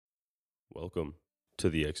Welcome to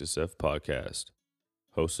the XSF podcast,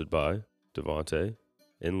 hosted by Devontae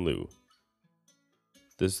and Lou.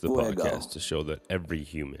 This is the podcast to show that every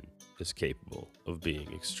human is capable of being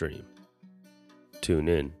extreme. Tune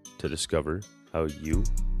in to discover how you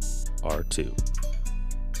are too.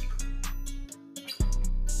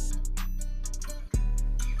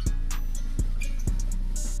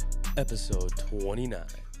 Episode 29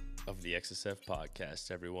 of the XSF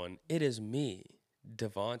podcast, everyone. It is me,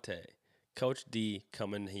 Devontae. Coach D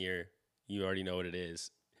coming here. You already know what it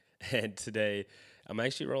is. And today, I'm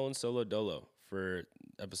actually rolling solo dolo for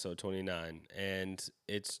episode 29. And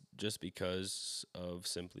it's just because of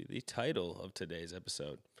simply the title of today's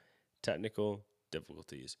episode, Technical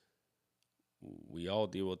Difficulties. We all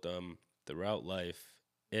deal with them throughout life.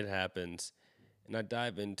 It happens. And I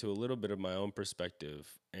dive into a little bit of my own perspective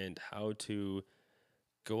and how to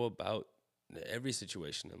go about every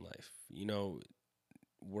situation in life. You know,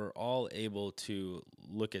 we're all able to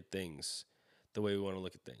look at things the way we want to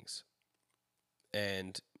look at things.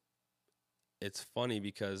 And it's funny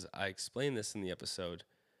because I explained this in the episode,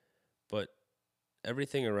 but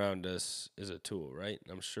everything around us is a tool, right?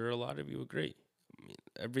 And I'm sure a lot of you agree. I mean,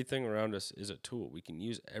 everything around us is a tool. We can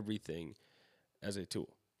use everything as a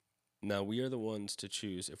tool. Now, we are the ones to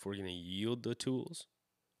choose if we're going to yield the tools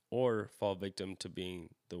or fall victim to being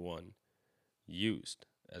the one used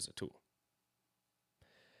as a tool.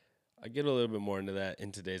 I get a little bit more into that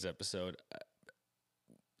in today's episode.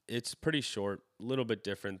 It's pretty short, a little bit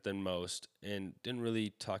different than most, and didn't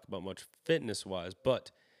really talk about much fitness-wise, but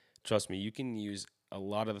trust me, you can use a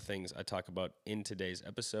lot of the things I talk about in today's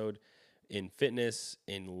episode in fitness,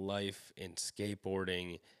 in life, in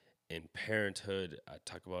skateboarding, in parenthood. I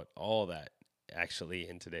talk about all that actually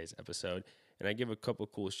in today's episode, and I give a couple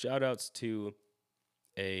cool shout-outs to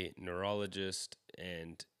a neurologist,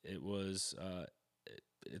 and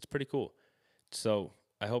it's pretty cool. So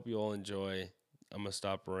I hope you all enjoy. I'm going to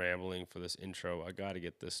stop rambling for this intro. I got to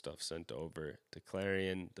get this stuff sent over to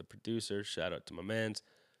Clarion, the producer. Shout out to my mans.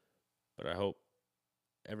 But I hope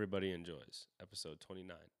everybody enjoys episode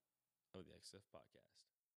 29 of the XF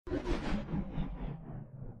podcast.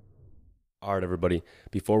 All right, everybody.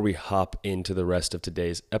 Before we hop into the rest of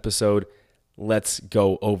today's episode, let's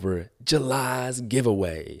go over July's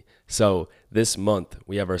giveaway. So this month,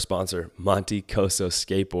 we have our sponsor, Monte Coso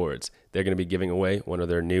Skateboards. They're going to be giving away one of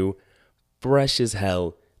their new fresh as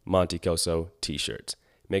hell Monte Coso t-shirts.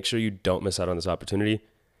 Make sure you don't miss out on this opportunity.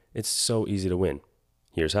 It's so easy to win.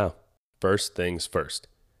 Here's how. First things first.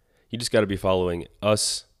 You just got to be following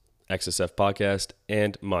us, XSF Podcast,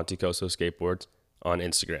 and Monte Coso Skateboards on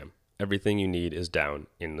Instagram. Everything you need is down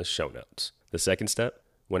in the show notes. The second step,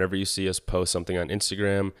 whenever you see us post something on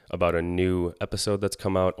Instagram about a new episode that's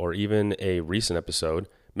come out or even a recent episode,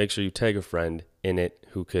 make sure you tag a friend in it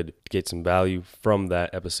who could get some value from that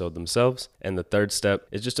episode themselves. And the third step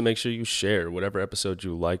is just to make sure you share whatever episode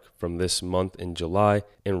you like from this month in July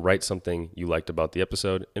and write something you liked about the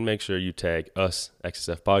episode, and make sure you tag us,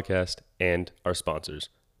 XSF Podcast, and our sponsors,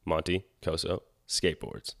 Monte Coso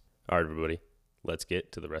Skateboards. All right, everybody, let's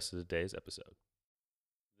get to the rest of today's episode.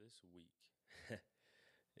 This week,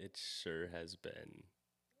 it sure has been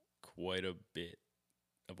quite a bit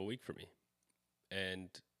of a week for me. And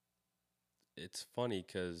it's funny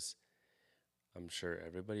because I'm sure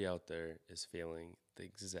everybody out there is feeling the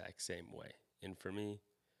exact same way. And for me,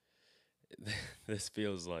 this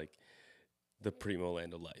feels like the primo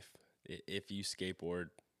land of life. If you skateboard,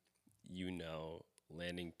 you know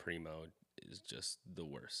landing primo is just the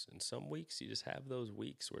worst. And some weeks you just have those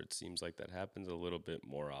weeks where it seems like that happens a little bit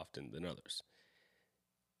more often than others.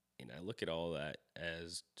 And I look at all that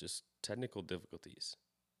as just technical difficulties.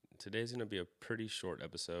 Today's going to be a pretty short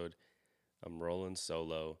episode. I'm rolling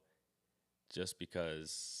solo just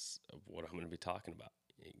because of what I'm going to be talking about.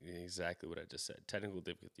 Exactly what I just said. Technical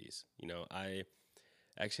difficulties. You know, I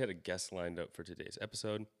actually had a guest lined up for today's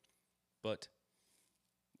episode, but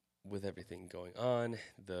with everything going on,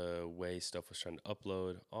 the way stuff was trying to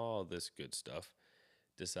upload, all this good stuff,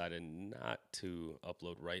 decided not to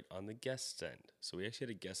upload right on the guest's end. So we actually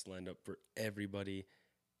had a guest lined up for everybody.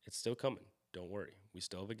 It's still coming. Don't worry. We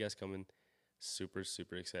still have a guest coming. Super,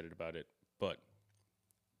 super excited about it. But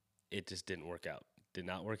it just didn't work out. Did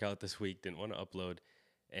not work out this week. Didn't want to upload.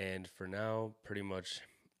 And for now, pretty much,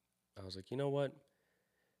 I was like, you know what?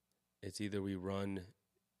 It's either we run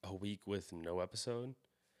a week with no episode,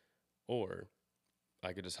 or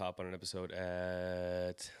I could just hop on an episode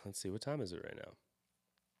at, let's see, what time is it right now?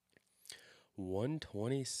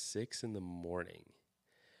 1:26 in the morning.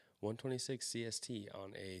 1:26 CST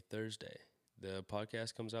on a Thursday. The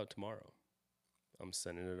podcast comes out tomorrow. I'm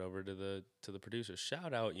sending it over to the producer.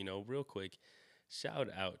 Shout out, real quick. Shout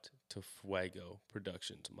out to Fuego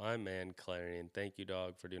Productions, my man Clarion. Thank you,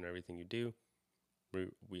 dog, for doing everything you do.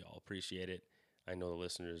 We all appreciate it. I know the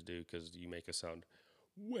listeners do because you make us sound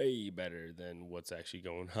way better than what's actually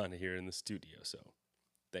going on here in the studio. So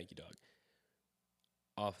thank you, dog.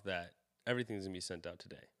 Off that, everything's going to be sent out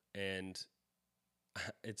today. And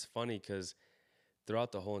it's funny because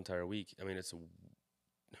throughout the whole entire week, I mean, it's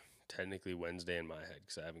technically Wednesday in my head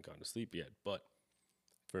because I haven't gone to sleep yet. But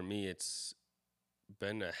for me, it's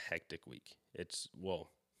been a hectic week.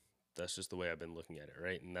 That's just the way I've been looking at it,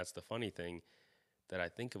 right? And that's the funny thing that I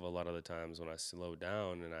think of a lot of the times when I slow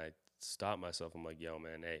down and I stop myself. I'm like, yo,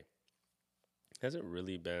 man, hey, has it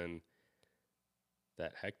really been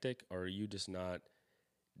that hectic? Or are you just not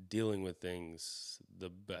dealing with things the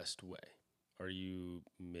best way? Are you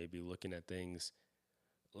maybe looking at things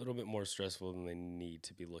a little bit more stressful than they need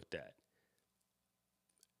to be looked at?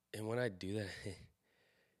 And when I do that,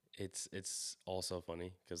 it's also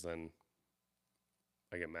funny because then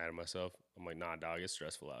I get mad at myself. I'm like, nah, dog, it's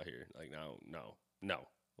stressful out here. Like, no.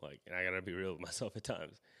 Like, and I gotta be real with myself at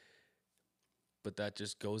times. But that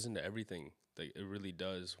just goes into everything. Like, it really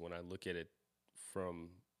does when I look at it from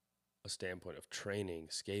a standpoint of training,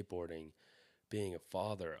 skateboarding, being a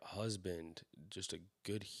father, a husband, just a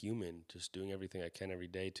good human, just doing everything I can every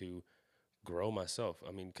day to grow myself.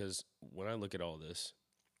 I mean, because when I look at all this,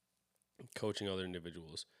 coaching other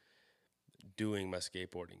individuals, doing my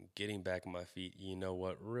skateboarding, getting back on my feet, you know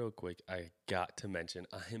what? Real quick, I got to mention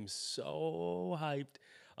I am so hyped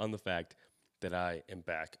on the fact that I am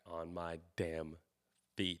back on my damn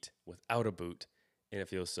feet without a boot, and it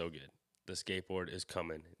feels so good. The skateboard is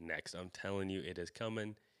coming next. I'm telling you, it is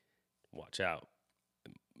coming. Watch out.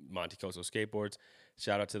 Monte Coso Skateboards.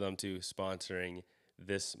 Shout out to them too, sponsoring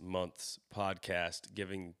this month's podcast,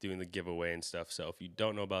 doing the giveaway and stuff. So if you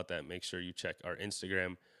don't know about that, make sure you check our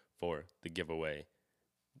Instagram for the giveaway.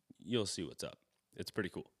 You'll see what's up. It's pretty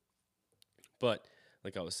cool. But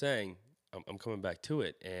like I was saying, I'm coming back to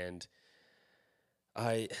it, and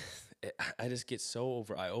I just get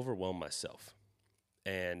I overwhelm myself,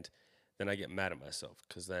 and then I get mad at myself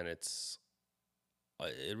because then it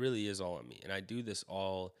really is all on me, and I do this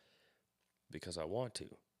all because I want to.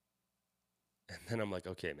 And then I'm like,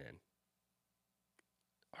 okay, man,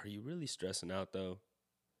 are you really stressing out though?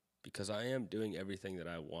 Because I am doing everything that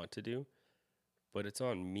I want to do, but it's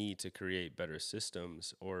on me to create better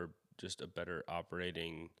systems or just a better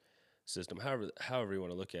operating system. However you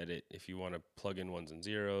want to look at it. If you want to plug in ones and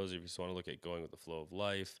zeros, if you just want to look at going with the flow of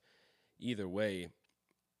life, either way,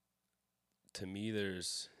 to me,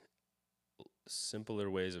 there's simpler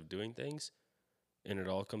ways of doing things, and it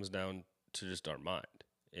all comes down to just our mind.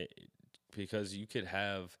 Because you could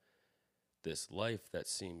have this life that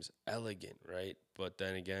seems elegant, right? But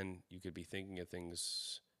then again, you could be thinking of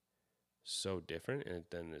things so different, and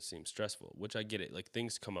then it seems stressful, which I get it. Like,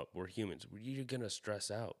 things come up. We're humans. You're going to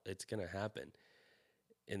stress out. It's going to happen.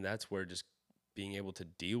 And that's where just being able to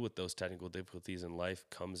deal with those technical difficulties in life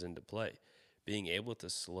comes into play. Being able to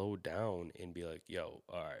slow down and be like, yo,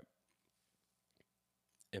 all right,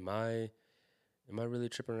 am I really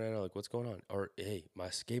tripping right now? Like, what's going on? Or, hey, my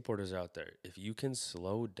skateboarders out there. If you can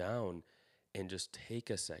slow down and just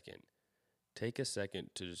take a second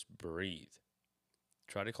to just breathe.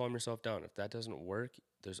 Try to calm yourself down. If that doesn't work,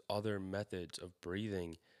 there's other methods of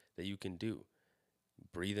breathing that you can do.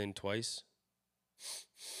 Breathe in twice.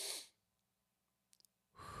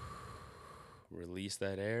 Release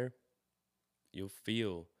that air. You'll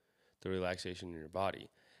feel the relaxation in your body.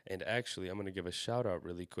 And actually, I'm going to give a shout out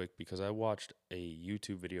really quick because I watched a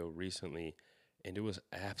YouTube video recently, and it was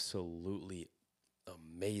absolutely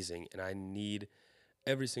amazing. And I need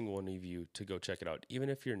every single one of you to go check it out. Even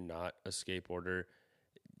if you're not a skateboarder,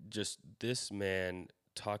 just this man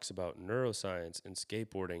talks about neuroscience and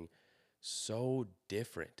skateboarding so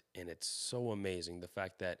different, and it's so amazing. The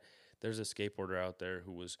fact that there's a skateboarder out there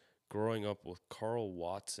who was growing up with Carl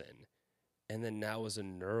Watson and then now is a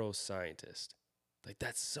neuroscientist. Like,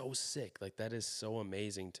 that's so sick. Like, that is so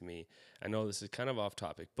amazing to me. I know this is kind of off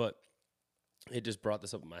topic, but it just brought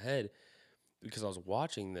this up in my head because I was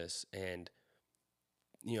watching this, and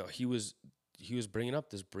he was bringing up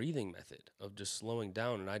this breathing method of just slowing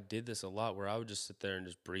down, and I did this a lot where I would just sit there and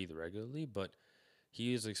just breathe regularly, but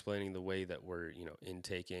he is explaining the way that we're,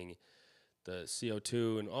 intaking the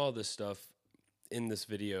CO2 and all this stuff in this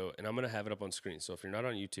video, and I'm going to have it up on screen. So if you're not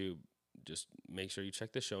on YouTube, just make sure you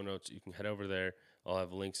check the show notes. You can head over there. I'll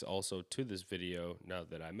have links also to this video, now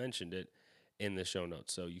that I mentioned it, in the show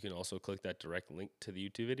notes. So you can also click that direct link to the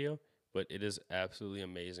YouTube video, but it is absolutely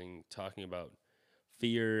amazing, talking about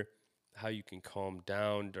fear, how you can calm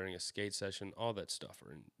down during a skate session, all that stuff.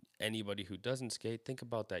 Or anybody who doesn't skate, think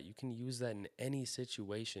about that. You can use that in any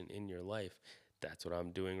situation in your life. That's what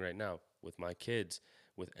I'm doing right now with my kids,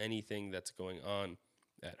 with anything that's going on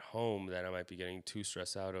at home that I might be getting too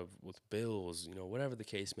stressed out of with bills, whatever the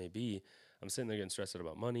case may be. I'm sitting there getting stressed out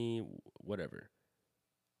about money, whatever.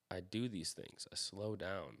 I do these things. I slow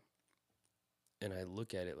down and I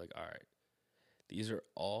look at it like, all right, these are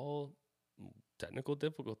all technical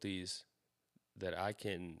difficulties that I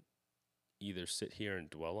can either sit here and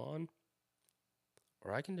dwell on,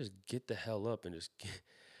 or I can just get the hell up and just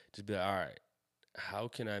be like, all right, how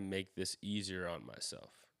can I make this easier on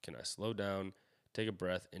myself? Can I slow down, take a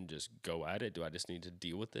breath, and just go at it? Do I just need to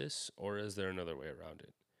deal with this, or is there another way around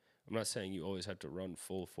it? I'm not saying you always have to run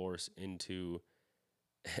full force into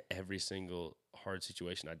every single hard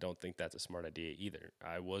situation. I don't think that's a smart idea either.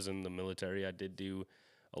 I was in the military. I did do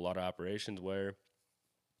a lot of operations where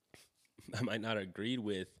I might not have agreed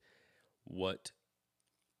with what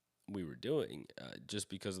we were doing, just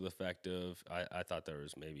because of the fact of I thought there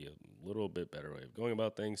was maybe a little bit better way of going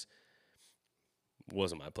about things.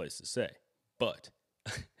 Wasn't my place to say. But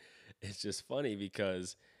it's just funny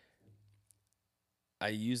because I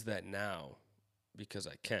use that now because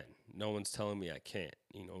I can. No one's telling me I can't.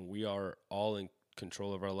 We are all in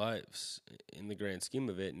control of our lives in the grand scheme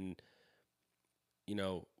of it. And,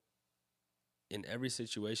 in every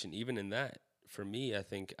situation, even in that, for me, I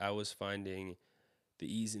think I was finding the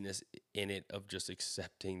easiness in it of just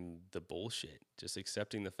accepting the bullshit, just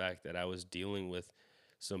accepting the fact that I was dealing with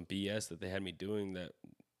some BS that they had me doing that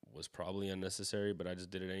was probably unnecessary, but I just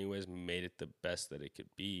did it anyways, made it the best that it could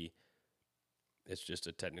be. It's just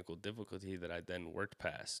a technical difficulty that I then worked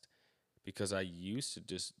past, because I used to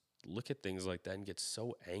just look at things like that and get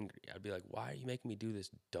so angry. I'd be like, why are you making me do this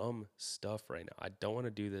dumb stuff right now? I don't want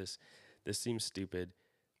to do this. This seems stupid.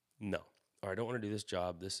 No. Or I don't want to do this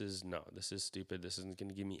job. This is stupid. This isn't going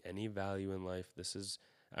to give me any value in life.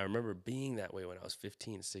 I remember being that way when I was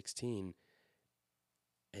 15, 16.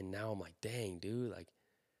 And now I'm like, dang, dude, like,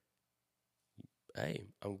 hey,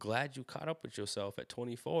 I'm glad you caught up with yourself at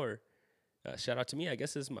 24. Shout out to me. I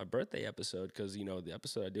guess this is my birthday episode because, the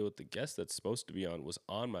episode I did with the guest that's supposed to be on was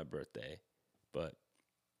on my birthday. But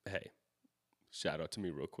hey, shout out to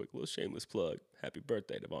me real quick. Little shameless plug. Happy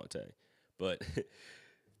birthday, Devontae. But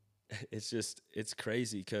it's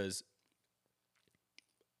crazy because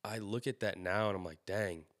I look at that now and I'm like,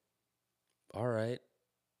 dang, all right.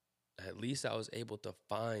 At least I was able to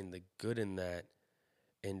find the good in that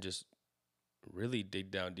and just really dig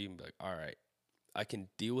down deep and be like, all right, I can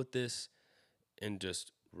deal with this and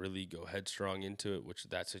just really go headstrong into it, which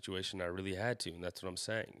that situation I really had to. And that's what I'm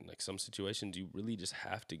saying. Like, some situations you really just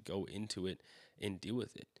have to go into it and deal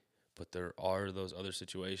with it. But there are those other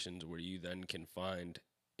situations where you then can find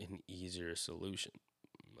an easier solution.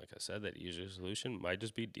 Like I said, that easier solution might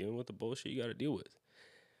just be dealing with the bullshit you got to deal with.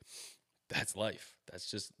 That's life. That's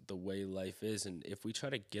just the way life is. And if we try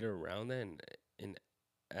to get around that and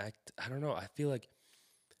act, I don't know, I feel like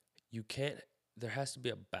there has to be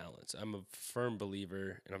a balance. I'm a firm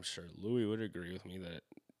believer, and I'm sure Louis would agree with me, that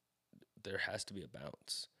there has to be a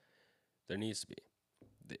balance. There needs to be.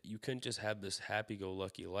 That you can't just have this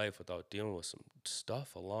happy-go-lucky life without dealing with some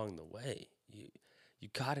stuff along the way. You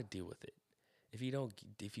got to deal with it. If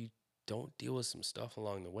you don't deal with some stuff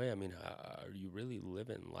along the way, I mean, are you really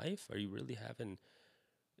living life? Are you really having?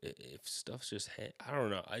 If stuff's just, I don't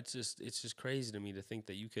know. It's just crazy to me to think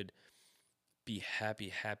that you could be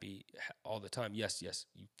happy all the time. Yes,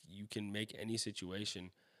 you can make any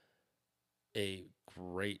situation a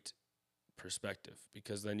great perspective,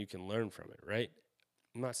 because then you can learn from it, right?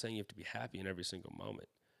 I'm not saying you have to be happy in every single moment,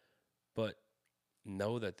 but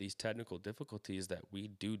know that these technical difficulties that we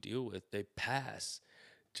do deal with, they pass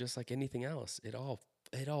just like anything else. It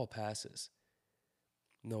all passes.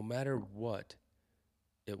 No matter what,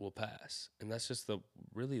 it will pass. And that's just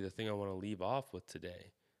really the thing I want to leave off with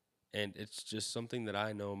today. And it's just something that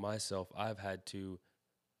I know myself I've had to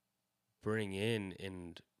bring in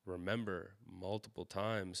and remember multiple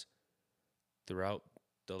times throughout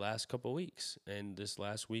the last couple of weeks, and this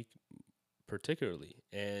last week particularly.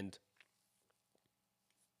 And,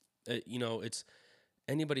 it's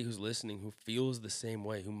anybody who's listening who feels the same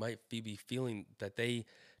way, who might be feeling that they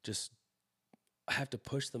just have to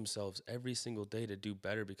push themselves every single day to do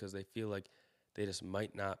better because they feel like they just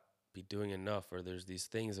might not be doing enough, or there's these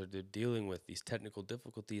things that they're dealing with, these technical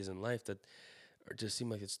difficulties in life that just seem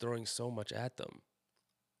like it's throwing so much at them.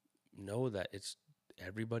 Know that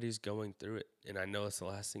everybody's going through it. And I know it's the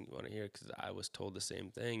last thing you want to hear, because I was told the same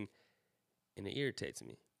thing and it irritates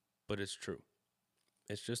me, but it's true.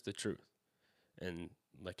 It's just the truth. And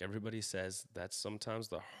like everybody says, that's sometimes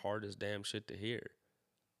the hardest damn shit to hear.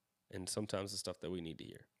 And sometimes the stuff that we need to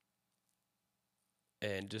hear.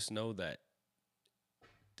 And just know that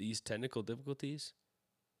these technical difficulties,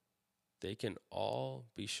 they can all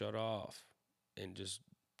be shut off and just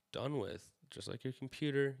done with. Just like your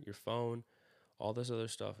computer, your phone, all this other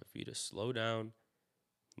stuff. If you just slow down,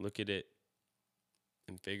 look at it,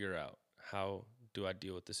 and figure out, how do I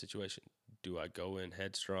deal with the situation? Do I go in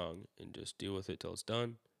headstrong and just deal with it till it's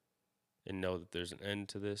done and know that there's an end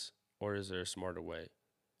to this? Or is there a smarter way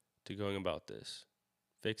to going about this,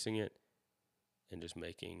 fixing it, and just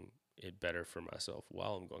making it better for myself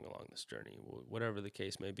while I'm going along this journey? Whatever the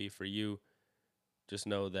case may be for you, just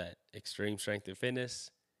know that Extreme Strength and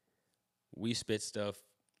Fitness, we spit stuff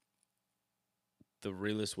the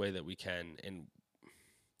realest way that we can. And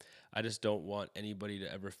I just don't want anybody to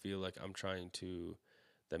ever feel like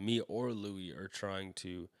that me or Louie are trying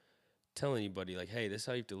to tell anybody like, hey, this is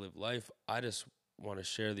how you have to live life. I just want to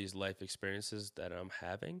share these life experiences that I'm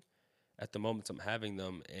having at the moments I'm having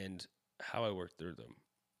them and how I work through them.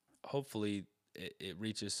 Hopefully it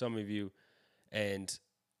reaches some of you. And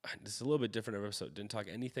this is a little bit different of an episode. Didn't talk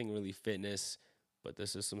anything really fitness, but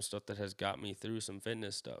this is some stuff that has got me through some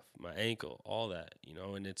fitness stuff, my ankle, all that,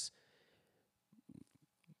 and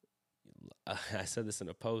I said this in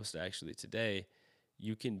a post actually today.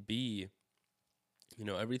 You can be,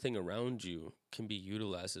 everything around you can be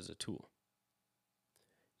utilized as a tool.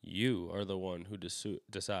 You are the one who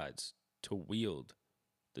decides to wield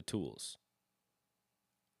the tools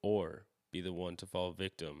or be the one to fall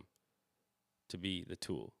victim to be the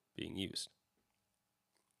tool being used.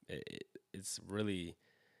 It's really,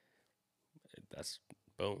 that's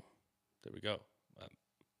boom. There we go. I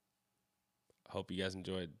hope you guys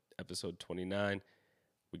enjoyed episode 29.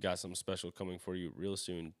 We got something special coming for you real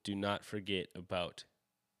soon. Do not forget about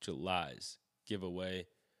July's giveaway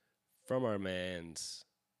from our mans,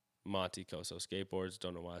 Monte Coso Skateboards.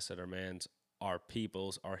 Don't know why I said our mans. Our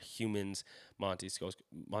peoples, our humans. Monte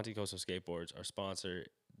Coso Skateboards, our sponsor.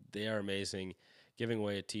 They are amazing. Giving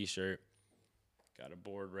away a t-shirt. Got a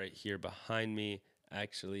board right here behind me.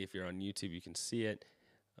 Actually, if you're on YouTube, you can see it.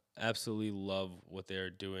 Absolutely love what they're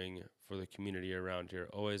doing for the community around here.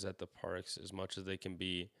 Always at the parks as much as they can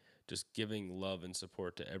be. Just giving love and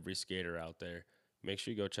support to every skater out there. Make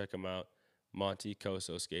sure you go check them out. Monte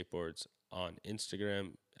Coso Skateboards on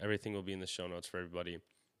Instagram. Everything will be in the show notes for everybody.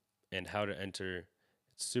 And how to enter,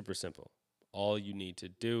 it's super simple. All you need to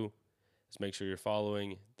do is make sure you're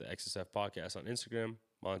following the XSF podcast on Instagram,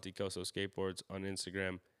 Monte Coso Skateboards on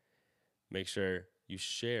Instagram. Make sure you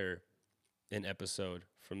share an episode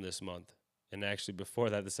from this month. And actually, before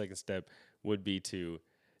that, the second step would be to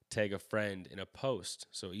tag a friend in a post.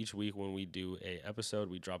 So each week when we do a episode,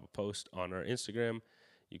 we drop a post on our Instagram.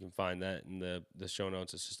 You can find that in the show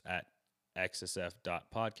notes. It's just at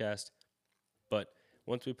xsf.podcast. But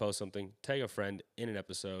once we post something, tag a friend in an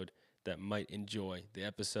episode that might enjoy the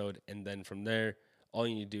episode. And then from there, all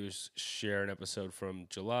you need to do is share an episode from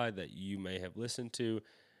July that you may have listened to.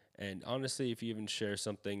 And honestly, if you even share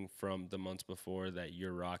something from the months before that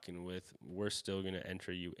you're rocking with, we're still going to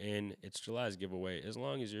enter you in. It's July's giveaway. As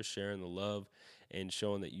long as you're sharing the love and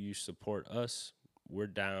showing that you support us, we're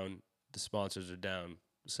down. The sponsors are down.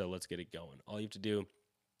 So let's get it going. All you have to do,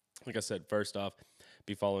 like I said, first off,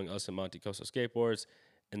 be following us at Monte Coso Skateboards.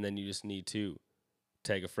 And then you just need to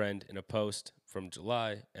tag a friend in a post from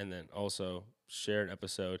July and then also share an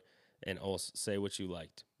episode and also say what you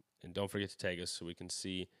liked. And don't forget to tag us so we can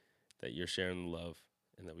see that you're sharing the love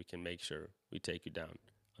and that we can make sure we take you down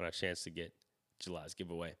on our chance to get July's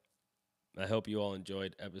giveaway. I hope you all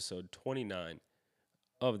enjoyed episode 29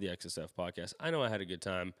 of the XSF podcast. I know I had a good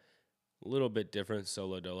time. A little bit different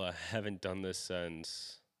solo dolo. I haven't done this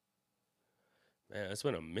since, man, it's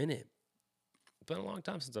been a minute. It's been a long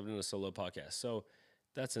time since I've done a solo podcast. So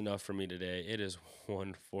that's enough for me today. It is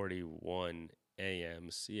 1:41 a.m.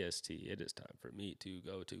 CST. It is time for me to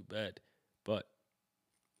go to bed. But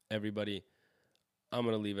everybody, I'm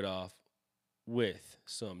going to leave it off with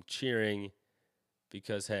some cheering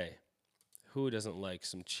because, hey, who doesn't like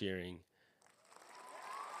some cheering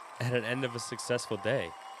at an end of a successful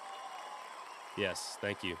day? Yes,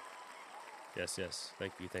 thank you. Yes,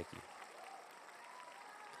 thank you.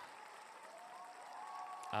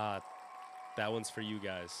 That one's for you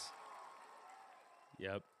guys.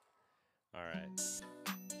 Yep. All right.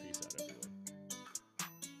 Peace out, everyone.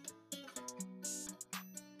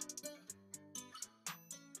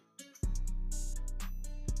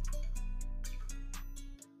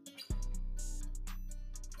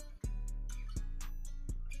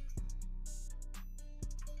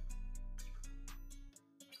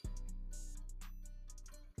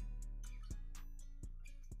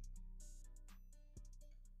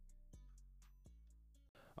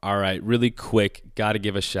 All right, really quick, got to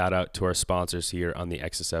give a shout out to our sponsors here on the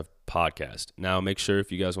XSF podcast. Now, make sure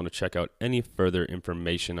if you guys want to check out any further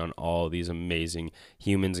information on all these amazing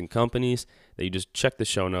humans and companies, that you just check the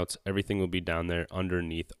show notes. Everything will be down there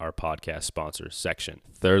underneath our podcast sponsors section.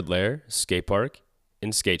 Third Lair Skate Park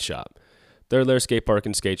and Skate Shop. Third Lair Skate Park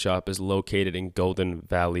and Skate Shop is located in Golden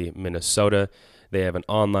Valley, Minnesota. They have an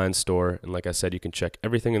online store, and like I said, you can check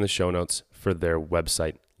everything in the show notes for their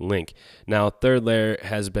website link. Now, Third Lair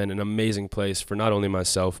has been an amazing place for not only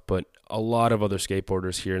myself, but a lot of other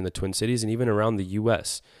skateboarders here in the Twin Cities and even around the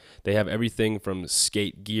U.S. They have everything from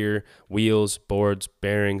skate gear, wheels, boards,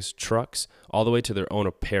 bearings, trucks, all the way to their own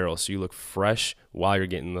apparel, so you look fresh while you're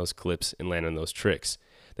getting those clips and landing those tricks.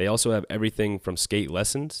 They also have everything from skate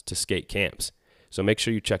lessons to skate camps, so make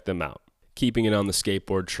sure you check them out. Keeping it on the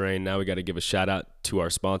skateboard train, now we got to give a shout out to our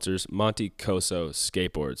sponsors, Monte Coso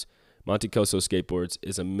Skateboards. Monte Coso Skateboards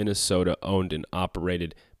is a Minnesota-owned and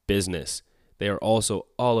operated business. They are also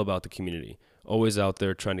all about the community, always out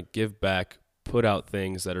there trying to give back, put out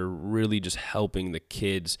things that are really just helping the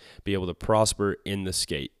kids be able to prosper in the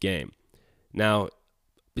skate game. Now,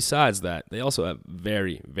 besides that, they also have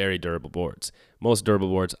very, very durable boards. Most durable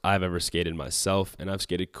boards I've ever skated myself, and I've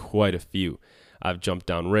skated quite a few. I've jumped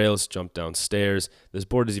down rails, jumped down stairs. This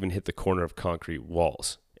board has even hit the corner of concrete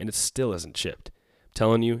walls, and it still hasn't chipped. I'm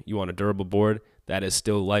telling you, you want a durable board that is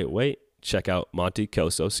still lightweight? Check out Monte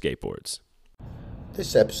Coso Skateboards.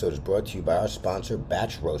 This episode is brought to you by our sponsor,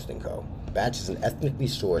 Batch Roasting Co. Batch is an ethnically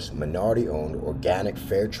sourced, minority-owned, organic,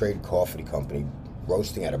 fair trade coffee company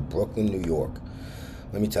roasting out of Brooklyn, New York.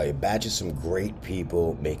 Let me tell you, Batch is some great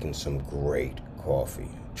people making some great coffee.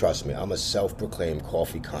 Trust me, I'm a self-proclaimed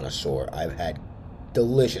coffee connoisseur. I've had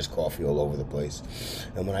delicious coffee all over the place.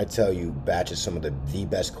 And when I tell you Batch is some of the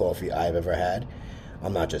best coffee I've ever had,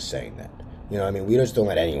 I'm not just saying that. You know what I mean? We just don't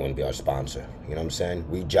let anyone be our sponsor. You know what I'm saying?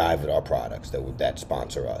 We jive with our products that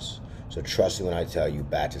sponsor us. So trust me when I tell you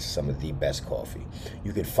Batch is some of the best coffee.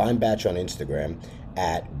 You can find Batch on Instagram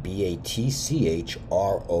at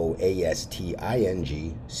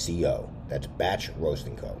BATCHROASTINGCO. That's Batch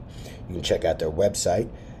Roasting Co. You can check out their website,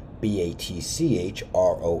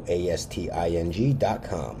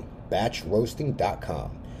 BATCHROASTING.com,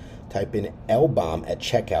 batchroasting.com. Type in LBOMB at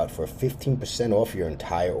checkout for 15% off your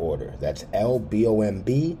entire order. That's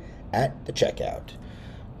LBOMB at the checkout.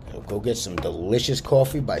 Go get some delicious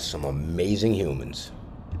coffee by some amazing humans.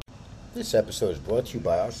 This episode is brought to you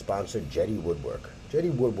by our sponsor, Jetty Woodwork. Jetty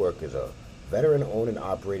Woodwork is a veteran-owned and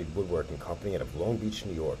operated woodworking company out of Long Beach,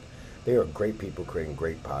 New York. They are great people creating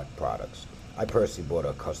great products. I personally bought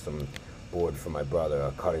a custom board for my brother,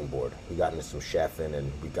 a cutting board. He got into some chefing, and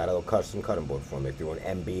we got a little custom cutting board for him. They threw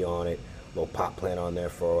an MB on it, a little pot plant on there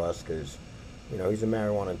for us, because, you know, he's a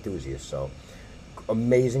marijuana enthusiast. So,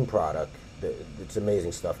 amazing product. It's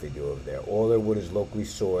amazing stuff they do over there. All their wood is locally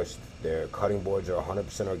sourced. Their cutting boards are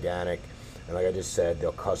 100% organic. And like I just said,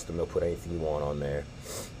 they'll put anything you want on there.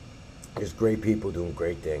 There's great people doing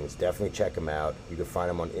great things. Definitely check them out. You can find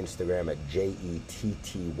them on Instagram at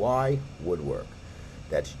JETTY Woodwork.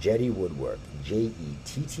 That's Jetty Woodwork,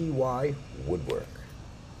 JETTY Woodwork.